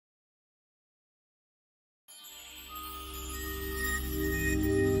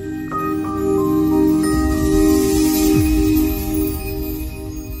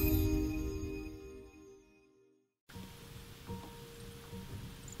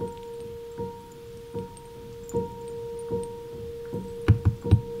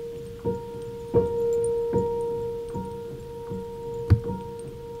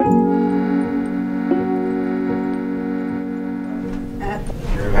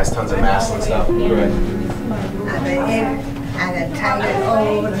has tons of Massillon stuff. Right. And a tiger all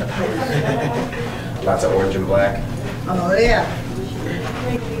over the place. Lots of orange and black. Oh yeah.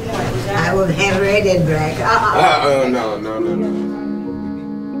 I would have red and black. No.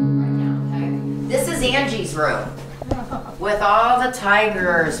 This is Angie's room with all the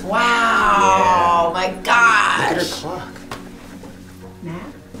tigers. Wow, my gosh. Look at her clock.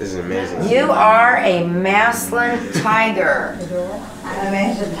 This is amazing. You are a Massillon tiger. I'm a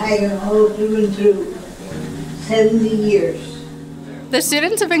Massillon tiger all through and through. 70 years. The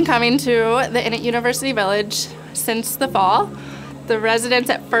students have been coming to the Inn at University Village since the fall. The residents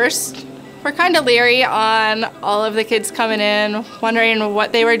at first were kind of leery on all of the kids coming in, wondering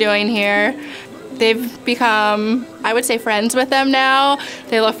what they were doing here. They've become, I would say, friends with them now.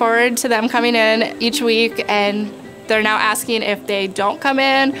 They look forward to them coming in each week, and they're now asking if they don't come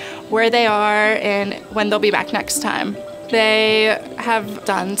in, where they are, and when they'll be back next time. They have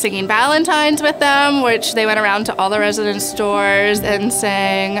done singing Valentine's with them, which they went around to all the residence stores and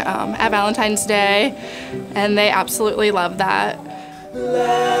sang at Valentine's Day, and they absolutely love that.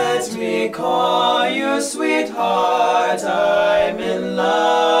 Let me call you sweetheart, I'm in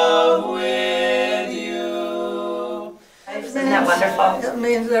love with you. Isn't that wonderful? It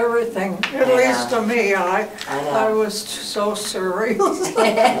means everything, at least to me. I was so serious.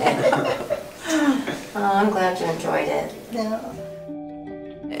 Oh, I'm glad you enjoyed it. Yeah.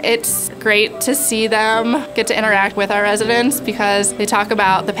 It's great to see them get to interact with our residents because they talk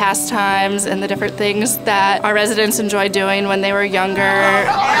about the pastimes and the different things that our residents enjoyed doing when they were younger.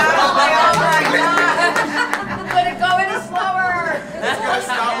 Oh my God! Let it go any slower!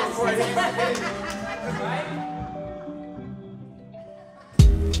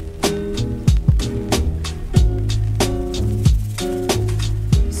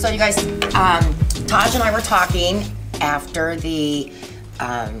 So you guys, Taj and I were talking after the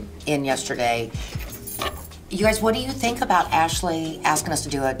in yesterday. You guys, what do you think about Ashley asking us to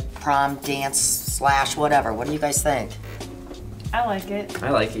do a prom dance / whatever? What do you guys think? I like it. I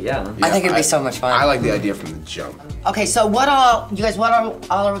like it, yeah. I think it'd be so much fun. I like the idea from the jump. Okay, so what all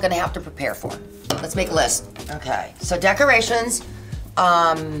are we gonna have to prepare for? Let's make a list. Okay, so decorations,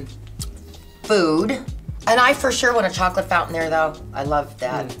 food, and I for sure want a chocolate fountain there though. I love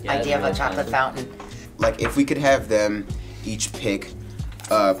that idea of a chocolate fountain. Like if we could have them each pick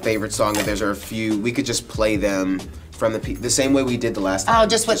a favorite song, if there's a few, we could just play them from the same way we did the last time. Oh,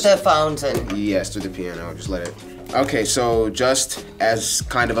 just with the phones and... Yes, through the piano, just let it. Okay, so just as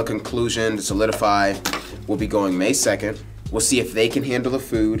kind of a conclusion to solidify, we'll be going May 2nd. We'll see if they can handle the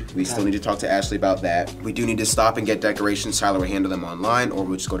food. We still need to talk to Ashley about that. We do need to stop and get decorations. Tyler will handle them online, or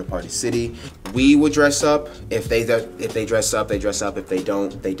we'll just go to Party City. We will dress up. If they dress up, they dress up. If they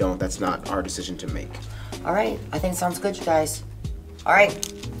don't, they don't. That's not our decision to make. All right, I think sounds good, you guys. All right,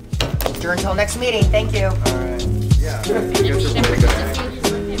 adjourn until next meeting. Thank you. All right. Yeah.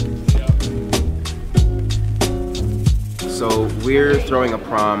 So we're throwing a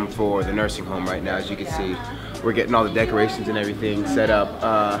prom for the nursing home right now, as you can see. We're getting all the decorations and everything set up.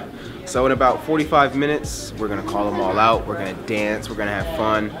 So in about 45 minutes, we're gonna call them all out. We're gonna dance, we're gonna have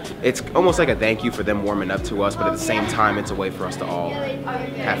fun. It's almost like a thank you for them warming up to us, but at the same time, it's a way for us to all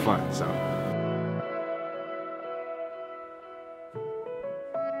have fun, so.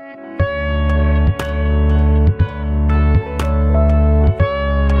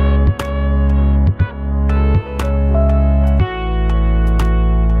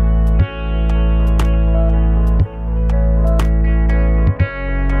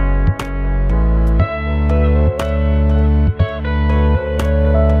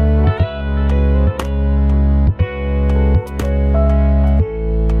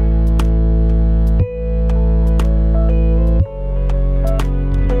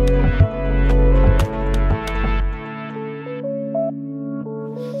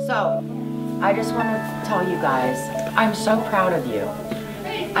 I just want to tell you guys, I'm so proud of you.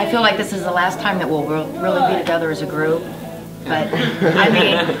 I feel like this is the last time that we'll really be together as a group. But, I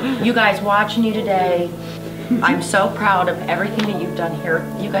mean, you guys watching you today, I'm so proud of everything that you've done here.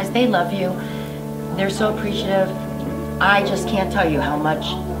 You guys, they love you. They're so appreciative. I just can't tell you how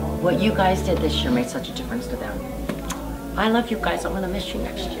much what you guys did this year made such a difference to them. I love you guys. I'm going to miss you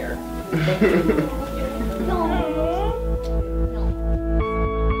next year. Thank you.